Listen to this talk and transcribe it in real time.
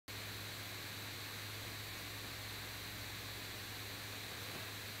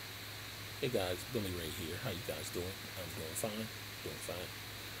Hey guys, Billy Ray here. How you guys doing? I'm doing fine. Doing fine.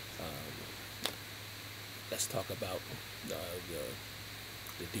 Let's talk about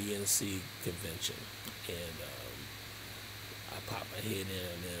the DNC convention. And I popped my head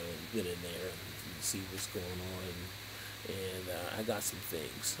in and went in there and see what's going on. And I got some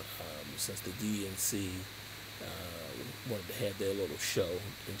things. Since the DNC wanted to have their little show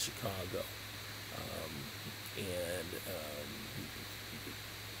in Chicago. And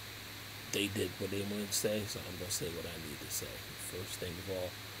they did what they wanted to say, so I'm going to say what I need to say. First thing of all,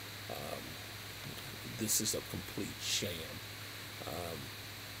 this is a complete sham.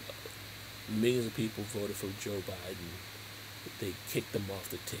 Millions of people voted for Joe Biden. They kicked him off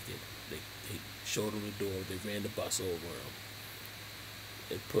the ticket. They showed him the door. They ran the bus over him.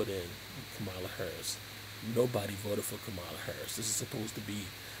 They put in Kamala Harris. Nobody voted for Kamala Harris. This is supposed to be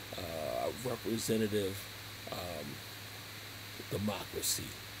a representative democracy.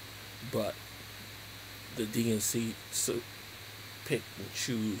 But the DNC picked and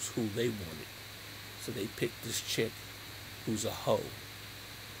choose who they wanted. So they picked this chick who's a hoe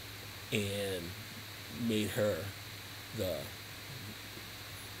and made her the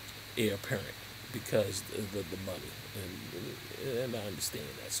heir apparent because of the money. And I understand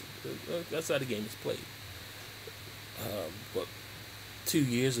that's how the game is played. But 2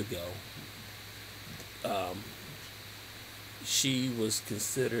 years ago, she was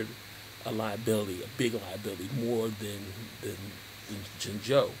considered a liability, a big liability, more than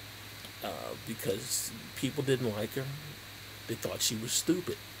Joe, because people didn't like her. They thought she was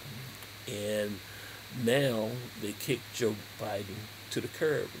stupid, and now they kicked Joe Biden to the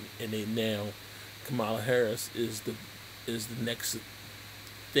curb, and Kamala Harris is the next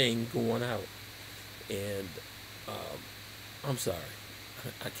thing going out, and I'm sorry,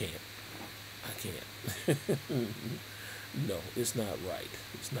 I can't. No, it's not right.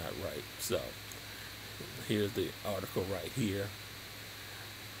 It's not right. So, here's the article right here.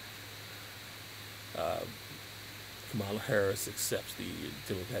 Kamala Harris accepts the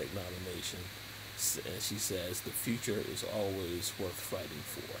Democratic nomination, and she says the future is always worth fighting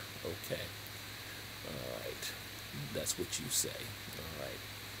for. Okay. All right. That's what you say. All right.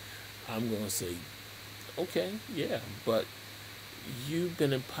 I'm going to say, okay, yeah, but you've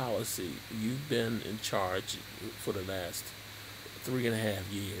been in policy, you've been in charge for the last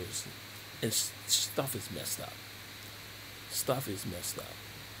 3.5 years, and stuff is messed up. Stuff is messed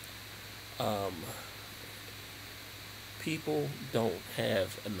up. People don't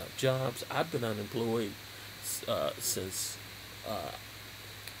have enough jobs. I've been unemployed since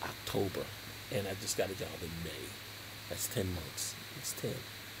October, and I just got a job in May. That's 10 months. It's 10.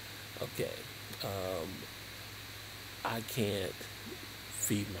 Okay. I can't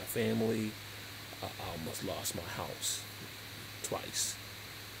feed my family. I almost lost my house twice.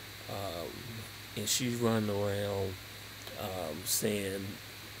 And she's running around saying,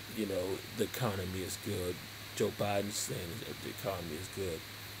 the economy is good. Joe Biden's saying that the economy is good.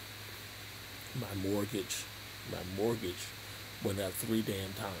 My mortgage went up 3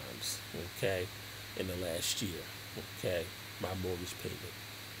 damn times, okay, in the last year, okay, my mortgage payment,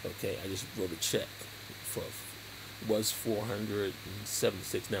 okay. I just wrote a check for, was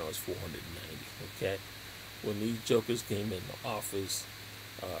 476, now it's 490, okay. When these jokers came in the office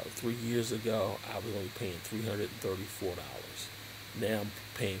 3 years ago, I was only paying $334. Now I'm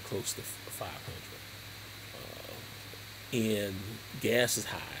paying close to $500. And gas is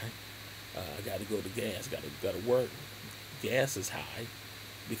high. I got to go to gas. Got to work. Gas is high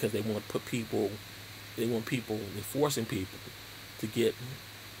because they want to put people. They're forcing people to get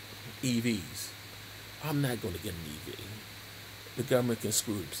EVs. I'm not going to get an EV. The government can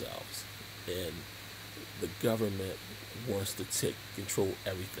screw themselves, and the government wants to control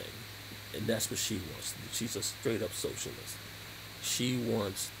everything, and that's what she wants. She's a straight up socialist. She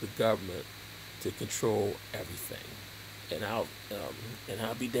wants the government to control everything. And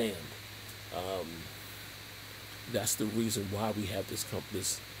I'll be damned. That's the reason why we have this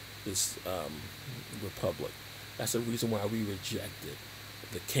republic. That's the reason why we rejected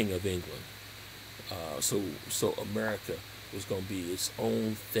the King of England. So America was going to be its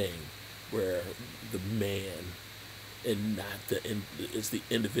own thing, where the man and not it's the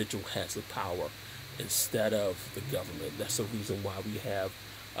individual has the power instead of the government. That's the reason why we have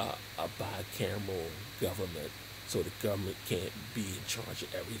a bicameral government. So the government can't be in charge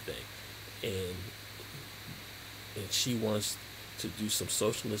of everything, and she wants to do some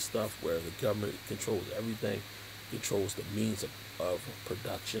socialist stuff where the government controls everything, controls the means of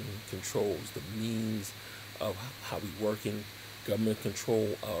production, controls the means of how we working, government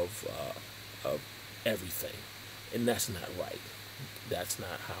control of everything, and that's not right. That's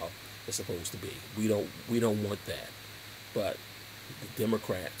not how it's supposed to be. We don't want that. But the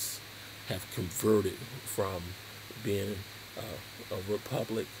Democrats have converted from being a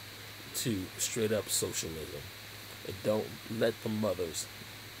republic to straight up socialism. And don't let the mothers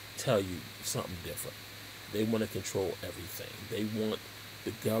tell you something different. They want to control everything. They want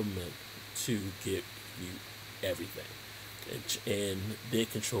the government to give you everything. And they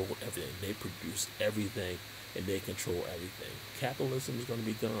control everything. They produce everything and they control everything. Capitalism is going to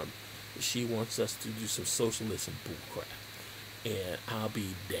be gone. She wants us to do some socialism bullcrap. And I'll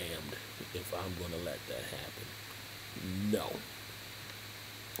be damned if I'm going to let that happen. No.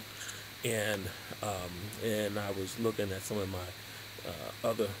 And I was looking at some of my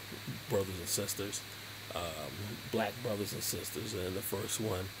other brothers and sisters, black brothers and sisters, and the first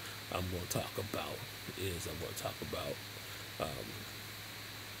one I'm going to talk about is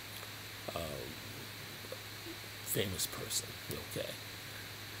famous person, okay?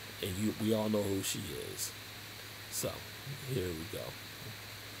 And we all know who she is. So, here we go.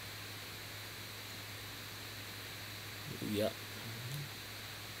 Yep.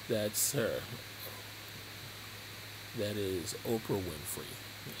 That's her. That is Oprah Winfrey.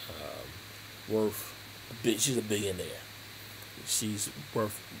 She's a billionaire. She's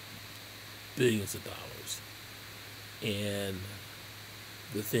worth billions of dollars. And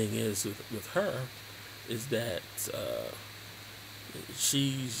the thing is with her is that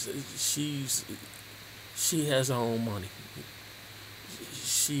she has her own money.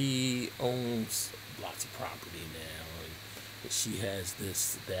 She owns lots of property now, and she has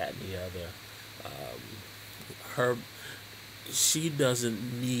this, that, and the other. She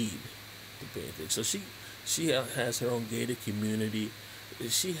doesn't need to pay anything. So she has her own gated community.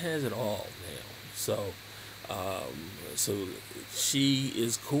 She has it all now. So she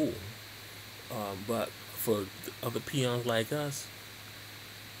is cool. But for other peons like us,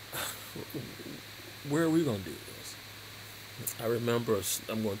 where are we gonna do this? I remember,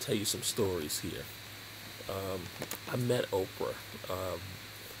 I'm gonna tell you some stories here. I met Oprah.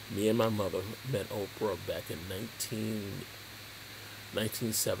 Me and my mother met Oprah back in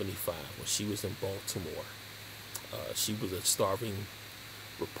 1975 when she was in Baltimore. She was a starving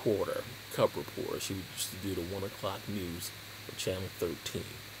reporter, cub reporter. She used to do the 1 o'clock news on Channel 13.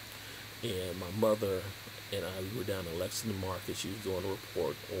 And my mother and I, we were down in Lexington Market. She was doing a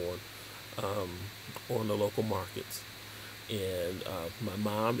report on the local markets. And my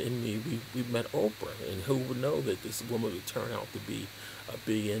mom and me, we met Oprah. And who would know that this woman would turn out to be a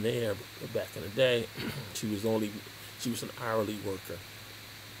billionaire back in the day? She was an hourly worker.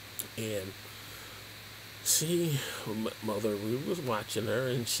 And mother, we was watching her,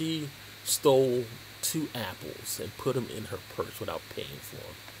 and she stole 2 apples and put them in her purse without paying for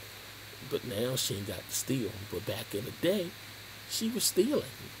them. But now she ain't got to steal. But back in the day, she was stealing.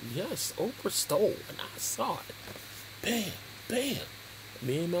 Yes, Oprah stole, and I saw it. Bam, bam.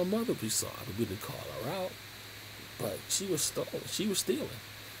 Me and my mother, we saw it. We didn't call her out. But she was stolen. She was stealing.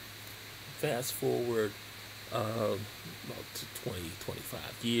 Fast forward about 20,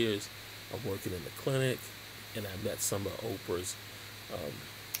 25 years. I'm working in the clinic, and I met some of Oprah's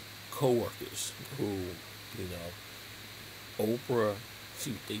co-workers who, Oprah,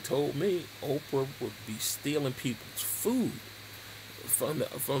 they told me Oprah would be stealing people's food from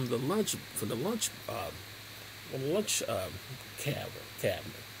the lunch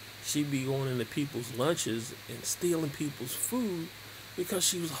cabinet. She'd be going into people's lunches and stealing people's food because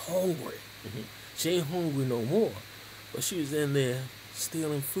she was hungry. Mm-hmm. She ain't hungry no more, but she was in there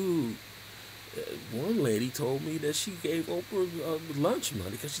stealing food. One lady told me that she gave Oprah lunch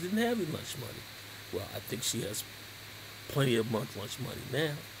money because she didn't have any lunch money. Well, I think she has plenty of lunch money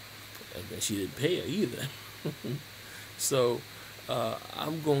now, and then she didn't pay her either. So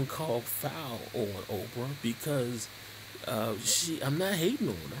I'm gonna call foul on Oprah because I'm not hating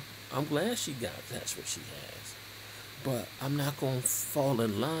on her. I'm glad that's what she has, but I'm not gonna fall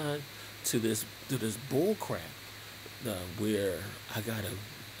in line to this bull crap where I gotta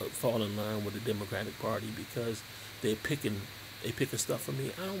fall in line with the Democratic Party because they're picking stuff for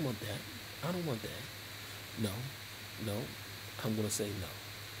me. I don't want that. No, I'm gonna say no,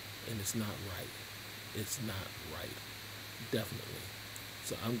 and it's not right. It's not right, definitely.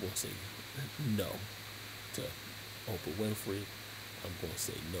 So I'm gonna say no to Oprah Winfrey. I'm gonna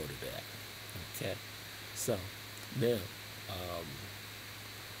say no to that. Okay. So now,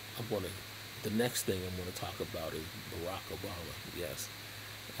 the next thing I'm gonna talk about is Barack Obama. Yes,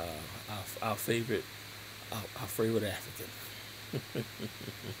 our favorite African.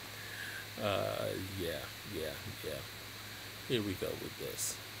 Yeah. Here we go with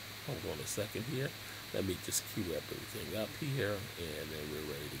this. Hold on a second here. Let me just cue everything up here, and then we're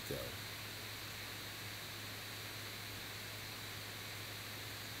ready to go.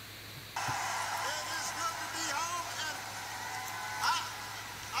 It is good to be home, and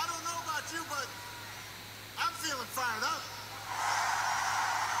I don't know about you, but I'm feeling fired up.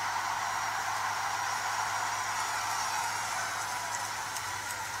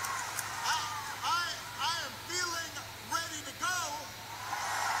 I am feeling ready to go.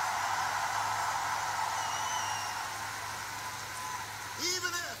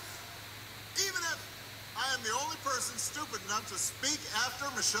 Even if I am the only person stupid enough to speak after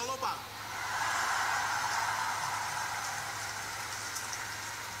Michelle Obama.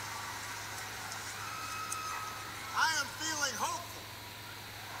 I am feeling hopeful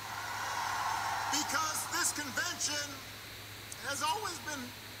because this convention has always been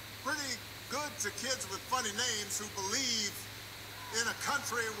pretty good to kids with funny names who believe in a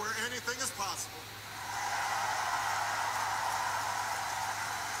country where anything is possible.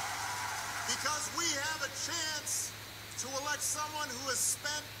 Because we have a chance to elect someone who has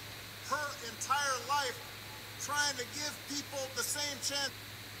spent her entire life trying to give people the same chance.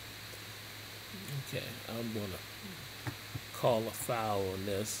 Okay, I'm going to call a foul on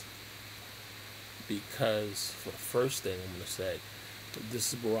this because for the first thing I'm going to say,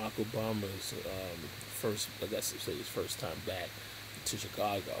 this is Barack Obama's first, I guess say his first time back to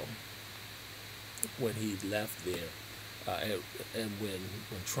Chicago when he left there, and when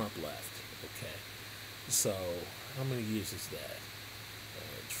Trump left. Okay, so how many years is that?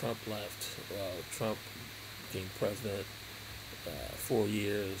 Trump left. Trump became president. 4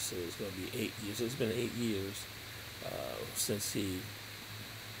 years. So it's going to be 8 years. So it's been 8 years since he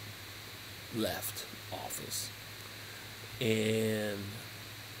left office, and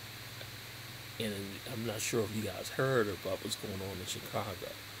I'm not sure if you guys heard about what's going on in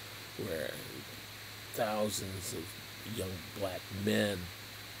Chicago, where thousands of young black men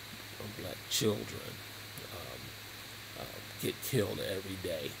or black children get killed every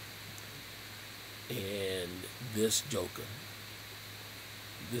day. And this joker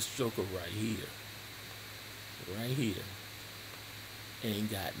right here,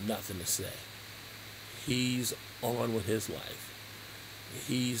 ain't got nothing to say. He's on with his life.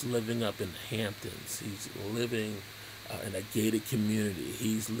 He's living up in the Hamptons. He's living in a gated community.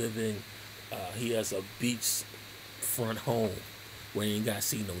 He's living, he has a beachfront home where he ain't got to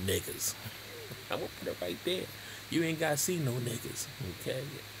see no niggas. I'm going to put it right there. You ain't got to see no niggas, okay?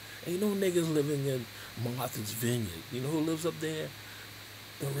 Ain't no niggas living in Martha's Vineyard. You know who lives up there?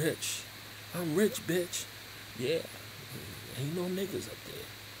 The rich. I'm rich, bitch. Yeah. Ain't no niggas up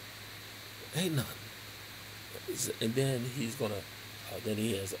there. Ain't none. And then he's gonna. Then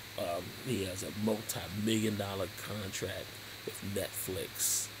he has a multi-million-dollar contract with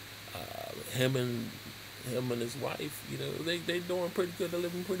Netflix. Him and his wife, you know, they doing pretty good. They're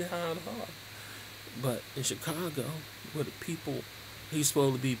living pretty high and hard. But in Chicago, where the people he's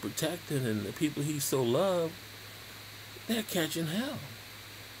supposed to be protecting and the people he so loved, they're catching hell.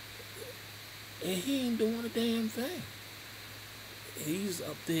 And he ain't doing a damn thing. He's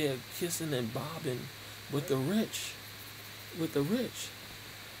up there kissing and bobbing with the rich.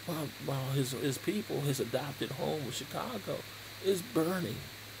 While his people, his adopted home in Chicago, is burning.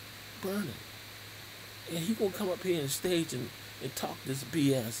 And he gonna come up here on stage and talk this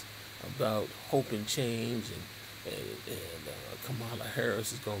BS about hope and change, and Kamala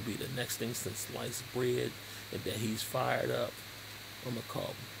Harris is gonna be the next thing since sliced bread, and that he's fired up. I'm gonna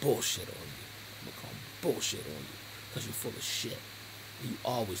call bullshit on you. Because you're full of shit. You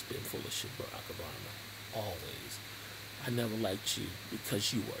always been full of shit, Barack Obama. Always. I never liked you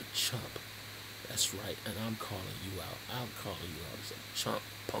because you were a chump. That's right, and I'm calling you out. I'm calling you out as a chump,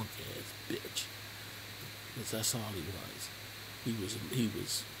 punk ass bitch. Because that's all he was.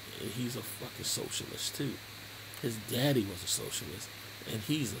 He's a fucking socialist too. His daddy was a socialist, and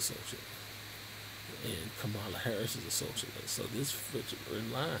he's a socialist. And Kamala Harris is a socialist. So this fits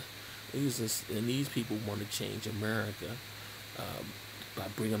in line. And these people want to change America by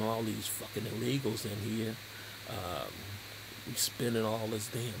bringing all these fucking illegals in here. We spending all this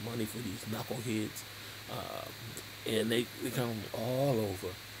damn money for these knuckleheads, and they come all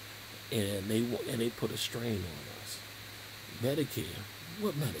over, and they put a strain on us. Medicare,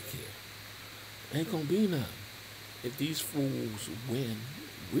 what Medicare? Ain't gonna be none. If these fools win,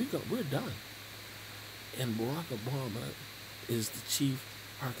 we're done. And Barack Obama is the chief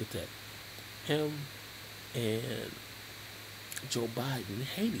architect. Him and Joe Biden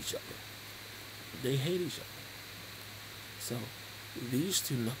hate each other. They hate each other. So these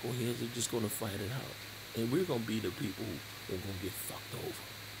two knuckleheads are just going to fight it out. And we're going to be the people who are going to get fucked over.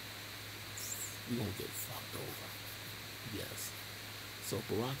 you're gonna get fucked over. Yes. So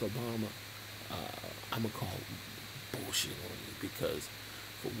Barack Obama, I'm gonna call bullshit on you because,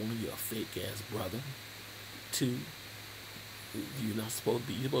 for one, you're a fake ass brother. Two, you're not supposed to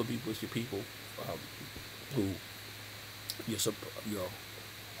be. You're supposed to be with your people, who your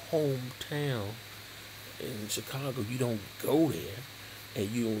hometown in Chicago. You don't go there, and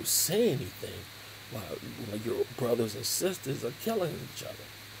you don't say anything while your brothers and sisters are killing each other.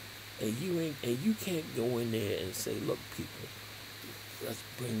 And you can't go in there and say, look, people, let's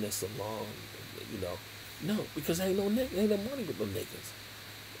bring this along, you know. No, because ain't no money with no niggas.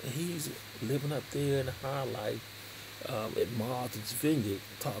 And he's living up there in the high life, at Martha's Vineyard,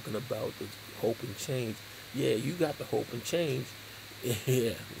 talking about the hope and change. Yeah, you got the hope and change.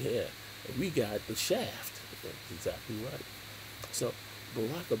 Yeah, yeah. We got the shaft. That's exactly right. So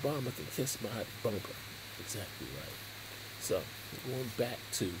Barack Obama can kiss my bumper. Exactly right. So going back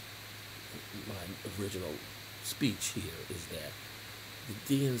to my original speech here is that the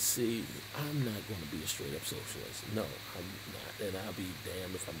DNC, I'm not going to be a straight up socialist. No, I'm not. And I'll be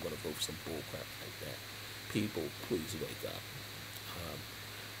damned if I'm going to vote for some bullcrap like that. People, please wake up.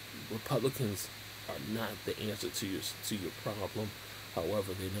 Republicans are not the answer to your problem.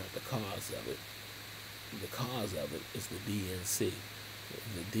 However, they're not the cause of it. The cause of it is the DNC.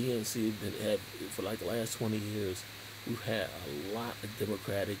 The DNC been had for like the last 20 years. We've had a lot of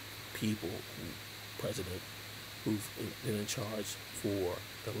Democratic people, president, who've been in charge for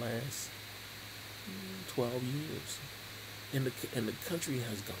the last 12 years, and the country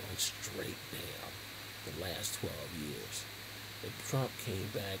has gone straight down the last 12 years. And Trump came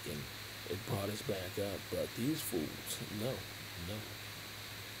back and it brought us back up, but these fools, no.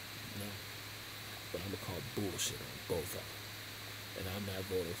 But I'm gonna call bullshit on both of them, and I'm not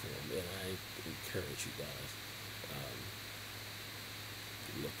voting for them. And I encourage you guys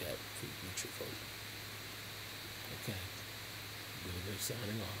to look at what you vote. Okay, Billy Ray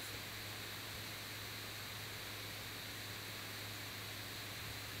signing off.